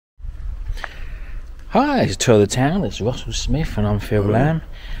Hi, it's a tour of the town. It's Russell Smith and I'm Phil Lamb,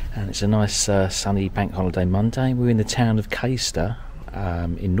 and it's a nice sunny bank holiday Monday. We're in the town of Caistor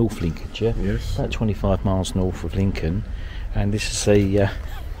in North Lincolnshire, yes, about 25 miles north of Lincoln, and this is a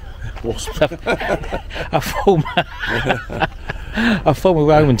a former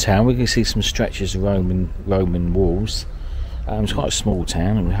Roman town. We can see some stretches of Roman walls. It's quite a small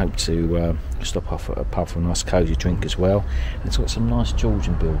town, and we hope to stop off at a pub for a nice cosy drink as well. And it's got some nice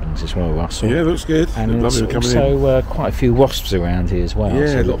Georgian buildings as well, Russell. Yeah, looks good. And there's also quite a few wasps around here as well. Yeah,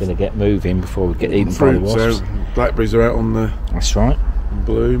 so we're going to get moving before we get eaten by the wasps. Blackberries are out on the. That's right.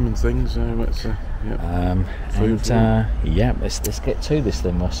 Bloom and things. So that's yeah. Let's get to this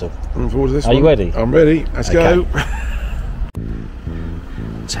then, Russell. Looking forward to this. Are you ready? I'm ready. Let's go.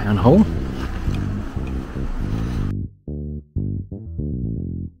 Town hall.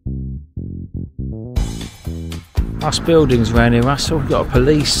 Nice buildings around here, Russell. We've got a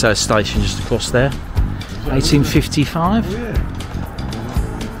police station just across there. 1855. Yeah.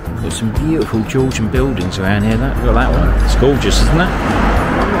 Got some beautiful Georgian buildings around here. Look at that one. It's gorgeous, isn't it?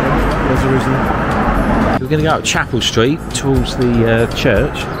 There's a reason. We're going to go up Chapel Street towards the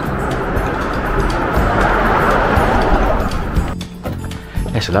church.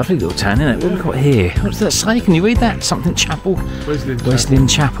 It's a lovely little town, isn't it? What have we got here? What does that say? Can you read that? Something Chapel? Wesleyan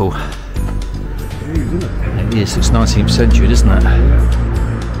Chapel. Huge, isn't it? It is. It's 19th century, isn't it?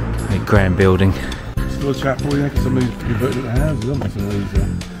 Yeah. A grand building. Still a chapel, yeah, because somebody's converted it to houses, haven't they?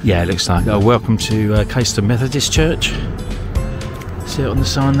 Yeah, it looks like. Oh, welcome to Caistor Methodist Church. See it on the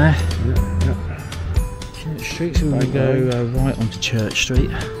sign there? Yeah. Church Street, so we go right onto Church Street.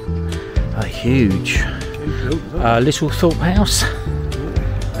 A huge Little Thorpe House.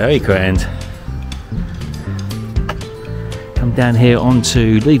 Very grand. Come down here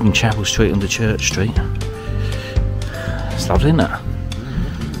onto leaving Chapel Street onto Church Street. It's lovely, isn't it?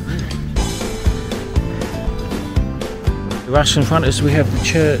 Right in front of us we have the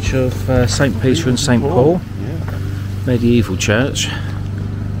church of St. Peter and St. Paul. Medieval church.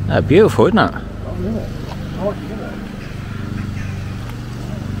 Beautiful, isn't it?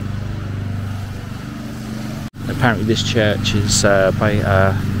 Apparently this church is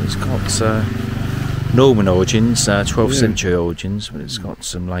it's got Norman origins, 12th century origins, but it's got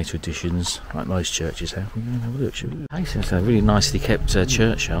some later additions, like most churches have. We're going to have a look, shall we? It's a really nicely kept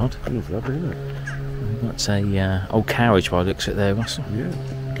churchyard. We've got a old carriage by the looks of it there, Russell. Yeah,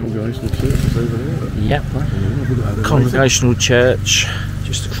 Congregational Church is over there. Yep. Congregational Church,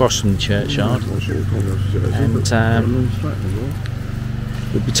 just across from the churchyard. And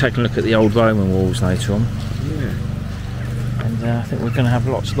we'll be taking a look at the old Roman walls later on. Yeah. And I think we're going to have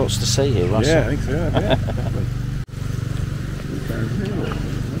lots to see here, Russell. Yeah, I think so, yeah, definitely.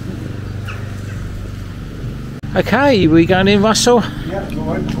 Okay, we going in, Russell? Yeah, go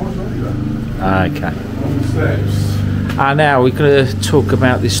on, okay. On the steps. Now we're going to talk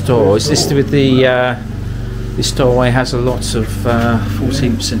about this door. Is this with the this doorway has a lot of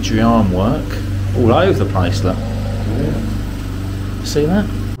 14th century ironwork all over the place, look. Yeah. See that?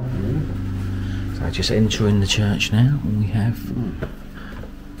 So just entering the church now, and we have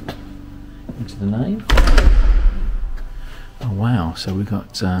into the nave. Oh wow! So we've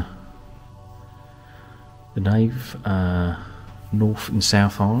got the nave, north and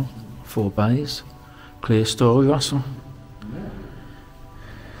south aisle, 4 bays, clear story, Russell. Yeah.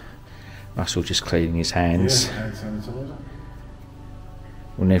 Russell just cleaning his hands. Yeah, hand sanitizer.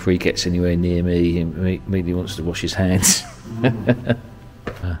 Whenever he gets anywhere near me, he immediately wants to wash his hands.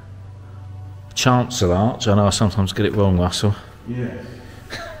 Chancel Arch, I know I sometimes get it wrong, Russell. Yeah.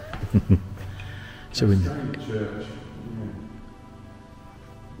 So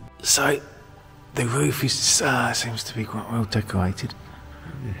the roof is seems to be quite well decorated.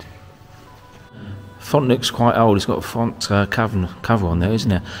 Yeah. Font looks quite old. It's got a font cover on there,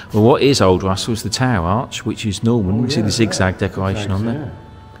 isn't it? Well, what is old, Russell, is the tower arch, which is Norman. You can see the zigzag decoration on there.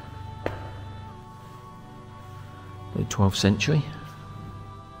 The 12th century.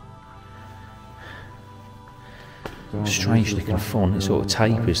 Strange looking font. It sort of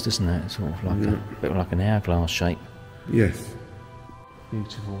tapers, doesn't it? It's sort of like a bit like an hourglass shape. Yes.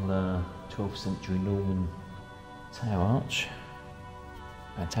 Beautiful 12th century Norman tower arch.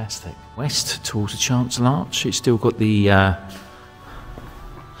 Fantastic. West towards the chancel arch. It's still got the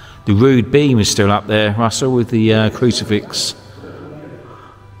rood beam is still up there, Russell, with the crucifix.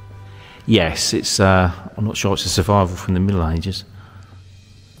 Yes, it's. I'm not sure it's a survival from the Middle Ages.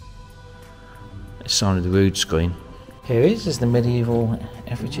 It's sign of the rood screen. Here it is the medieval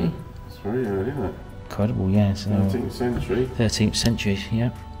effigy. It's very early, isn't it? Incredible, yeah. So 13th century. 13th century,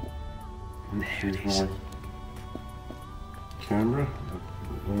 yeah. There it is. Camera.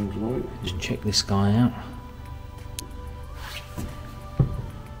 Just check this guy out.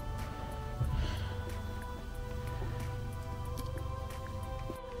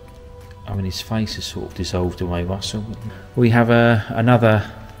 I mean, his face is sort of dissolved away, Russell. We have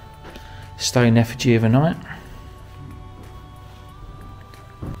another stone effigy of a knight.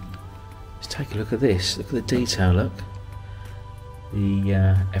 Let's take a look at this. Look at the detail, look. The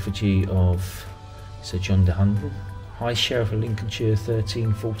effigy of Sir John de Hundred, High Sheriff of Lincolnshire,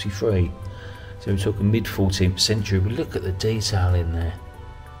 1343. So we're talking mid 14th century, but look at the detail in there.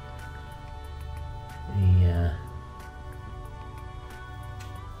 The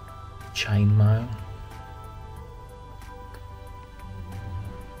chainmail.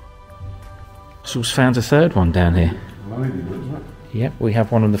 So we've found a third one down here. Yep, we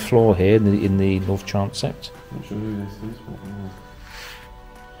have one on the floor here in the north transept. Not sure who this is.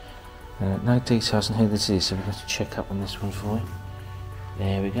 No details on who this is, so we've got to check up on this one for you.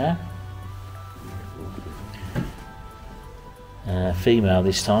 There we go. Female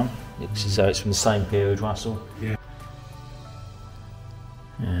this time. Looks as though it's from the same period, Russell. Yeah.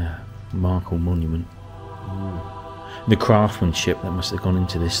 Yeah, Markle monument. The craftsmanship that must have gone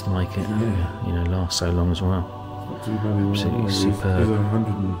into this to make it, you know, last so long as well. Not too bad. Absolutely superb. There's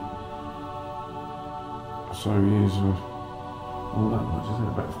 100 and so years of all that much, isn't it?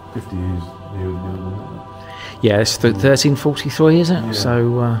 About 50 years nearer than the other one. Yeah, it's 1343, is it? Yeah. So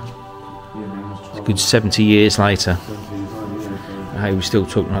it's a good 70 years later. 70 years later, Hey, we're still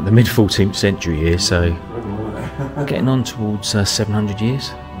talking like the mid 14th century here, so getting on towards 700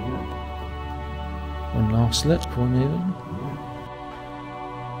 years. One last look before we move on.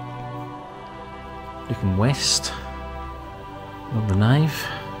 Looking west on the nave.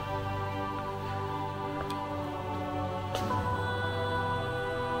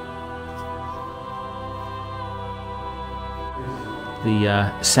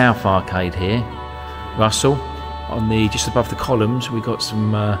 The south arcade here, Russell, on the just above the columns we got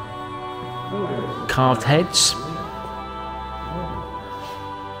some carved heads.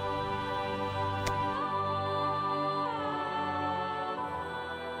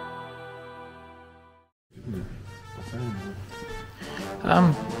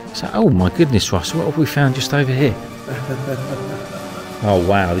 So, oh my goodness, Russell, what have we found just over here? Oh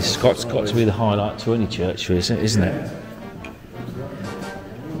wow, this has got to be the highlight to any church, isn't it?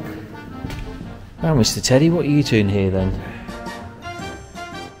 Well, Mr. Teddy, what are you doing here then?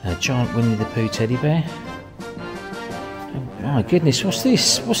 A giant Winnie the Pooh teddy bear. Oh my goodness, what's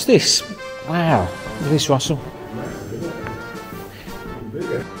this? What's this? Wow, look at this, Russell.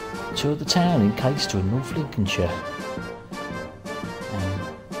 Tour of the town in Caistor in North Lincolnshire.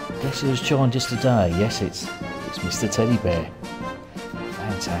 Guess who's joined us today? Yes, it's Mr. Teddy Bear.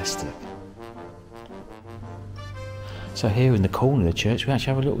 Fantastic. So here in the corner of the church we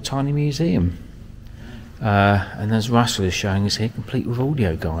actually have a little tiny museum. And as Russell is showing us here, complete with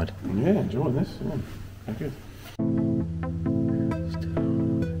audio guide. Yeah, enjoy this. Yeah. Thank you.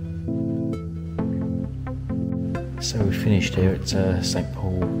 So we finished here at St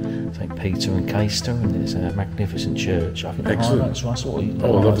Paul, St Peter and Caistor, and it's a magnificent church. I think the highlights, Russell. I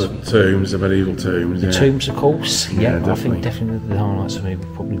love the tombs, the medieval tombs. The tombs, of course. Yeah, definitely. I think definitely the highlights for me were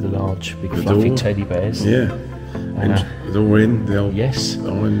probably the large, big, The fluffy door. teddy bears. Yeah. The door in, the old Yes.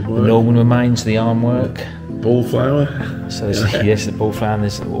 ironwork. The Norman remains, the ironwork. Ball flower. So there's, yes, the ball flower.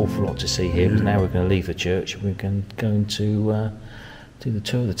 There's an awful lot to see here. But now we're going to leave the church and we're going to do the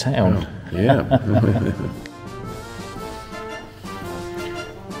tour of the town. Oh, yeah.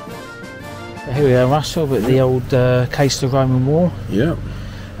 Here we are, Russell, at the old Caistor Roman Wall. Yeah.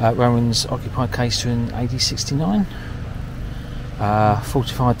 Romans occupied Caistor in AD 69.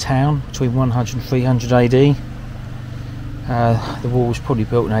 Fortified town between 100 and 300 AD. The wall was probably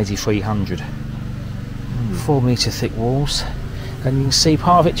built in AD 300. 4 metre thick walls. And you can see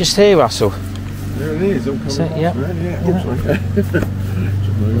part of it just here, Russell. There it is. All Is it? Yep. Yeah. Yeah.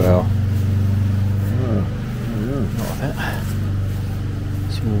 Well, Not of it.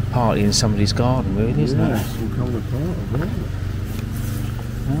 It's all partly in somebody's garden, really, isn't it? It's all coming apart.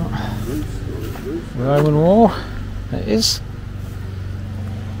 Well, Roman wall. It is.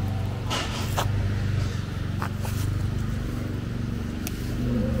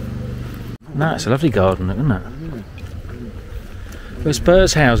 No, it's a lovely garden, isn't it? There's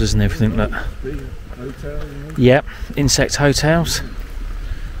birds' houses and everything, look. Yep, insect hotels.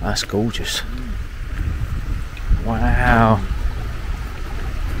 That's gorgeous. Wow.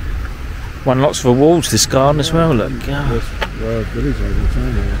 Won lots of awards, this garden as well, look. Well, village over the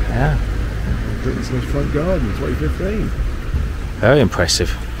town. Yeah. Britain's most front garden, 2015. Very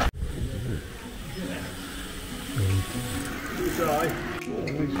impressive.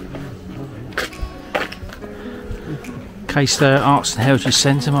 Caistor Arts and Heritage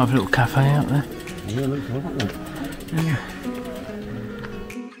Centre, might have a little cafe out there. Yeah, looks like it. Yeah.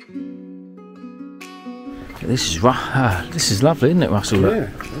 This is lovely, isn't it, Russell? Yeah,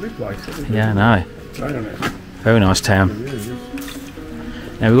 lovely place, isn't it? Yeah, I know. Very nice town.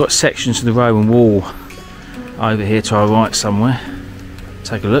 Now we've got sections of the Roman wall over here to our right somewhere.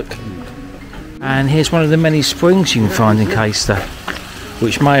 Take a look. And here's one of the many springs you can find in Caistor,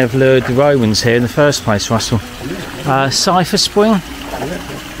 which may have lured the Romans here in the first place, Russell. Cypher Spring.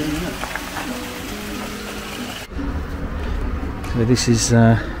 So this is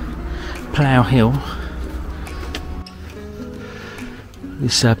Plough Hill.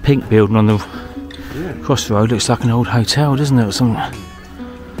 This pink building on the across the road looks like an old hotel, doesn't it, or something?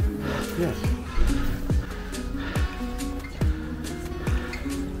 Yes.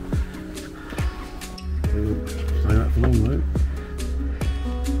 Stay that for long, though.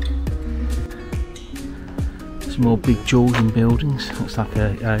 Some more big Georgian buildings. Looks like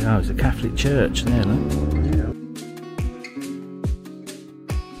it's a Catholic church there, look.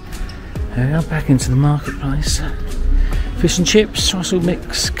 There we are, back into the marketplace. Fish and chips, Russell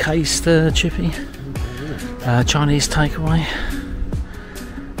mix, Caistor chippy, Chinese takeaway.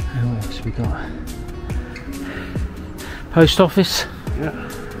 And what else have we got? Post office. Yeah.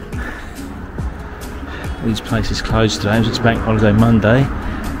 These places closed today, it's Bank Holiday Monday.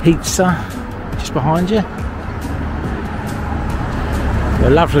 Pizza, just behind you. A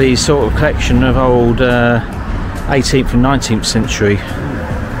lovely sort of collection of old 18th and 19th century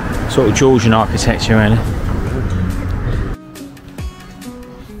sort of Georgian architecture around it.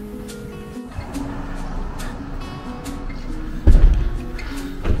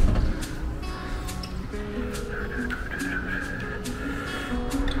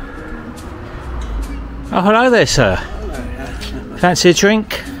 Oh, hello there, sir. Hello. Fancy a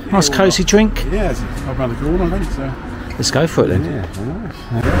drink? Nice cosy drink? Yeah, it's up around the corner, I think so. Let's go for it then. Yeah, nice.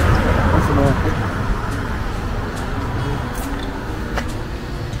 That's the market.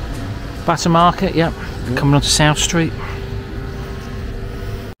 Butter Market, yep. Coming onto South Street.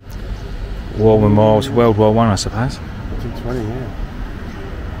 War Memorial to World War I suppose. 220, yeah.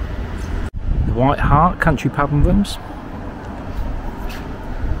 The White Hart Country Pub and Rooms.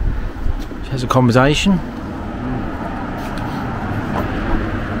 Has accommodation.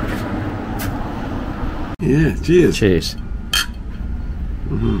 Yeah, cheers. Cheers.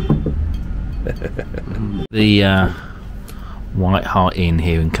 The White Hart Inn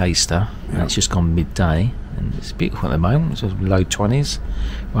here in Caistor, and it's just gone midday, and it's beautiful at the moment. It's low 20s,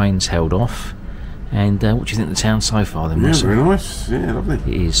 rain's held off. And what do you think of the town so far then, Russell? Yeah, very nice. Yeah, lovely.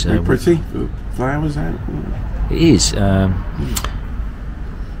 It is. Very pretty. Flowers out. It is.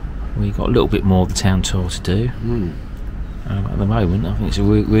 We've got a little bit more of the town tour to do. At the moment, I think it's a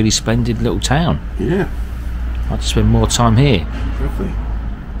really splendid little town. Yeah. I'd like to spend more time here. Definitely.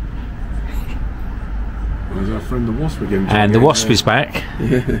 There's our friend the Wasp again. And the Wasp is back.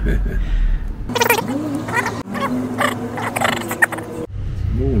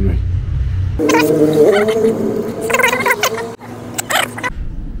 Morning.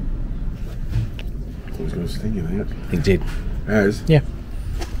 He's got a sting in it. He did. Has? Yeah.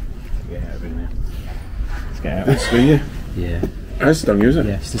 Get out of here now. Let's get out. That's for you. Yeah. Has stung you, is it?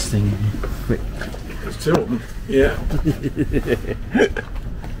 Yeah, it's this thing. Quick. There's two of them. Yeah.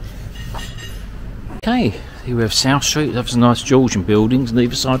 Okay, here we have South Street. There's some nice Georgian buildings on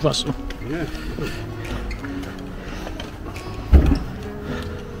either side, Russell. Yeah.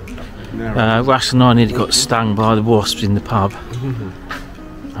 Russ and I nearly got stung by the wasps in the pub.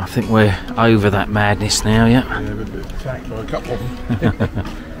 I think we're over that madness now, yeah? Yeah, we've been attacked by a couple of them.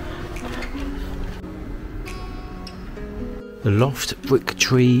 The Loft Brick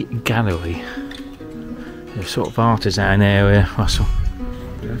Tree Gallery. A sort of artisan area, Russell.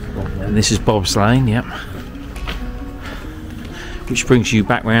 And this is Bob's Lane, yep. Which brings you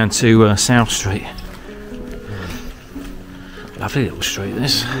back round to South Street. Lovely little street,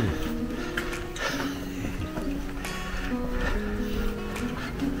 this.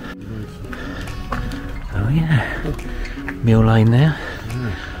 Oh yeah, Mill Lane there.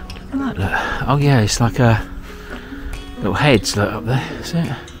 Look at that, look. Oh yeah, it's like a little heads look up there, is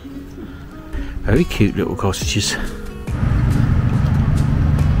it? Very cute little cottages.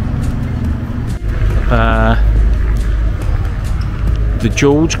 The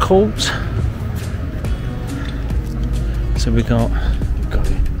George Court. So we've got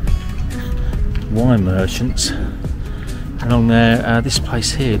wine merchants along there. This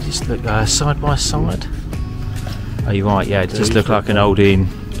place here, just look side by side. Oh, you're right. Yeah, it does look like an old inn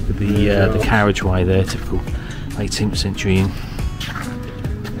with the carriageway there, typical 18th century inn.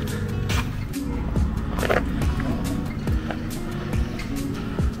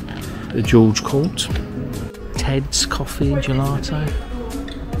 the George Court, Ted's Coffee and Gelato,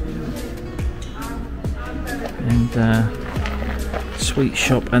 and Sweet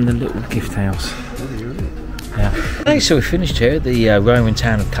Shop and the Little Gift House. Yeah. Okay, so we finished here at the Roman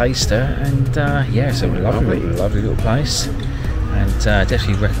town of Caistor, and yeah, it's a lovely little place, and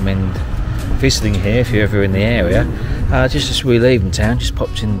definitely recommend visiting here if you're ever in the area. Just as we were leaving town, just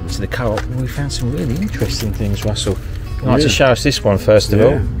popped into the co-op and we found some really interesting things, Russell. You'd like to show us this one first of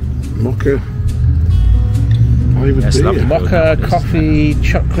all? Mocha. That's lovely. Mocha coffee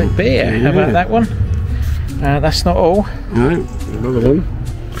chocolate beer. How about that one? That's not all. No, another one.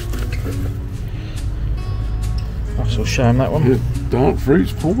 Russell, show him that one. Yeah, dark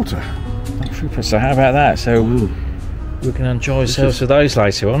fruits porter. Dark fruit porter. So how about that? So we can enjoy ourselves with those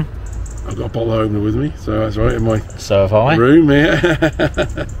later on. I've got a bottle of opener with me, so that's right in my room here.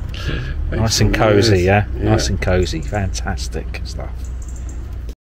 Nice and cosy, yeah. Nice and cosy, fantastic stuff.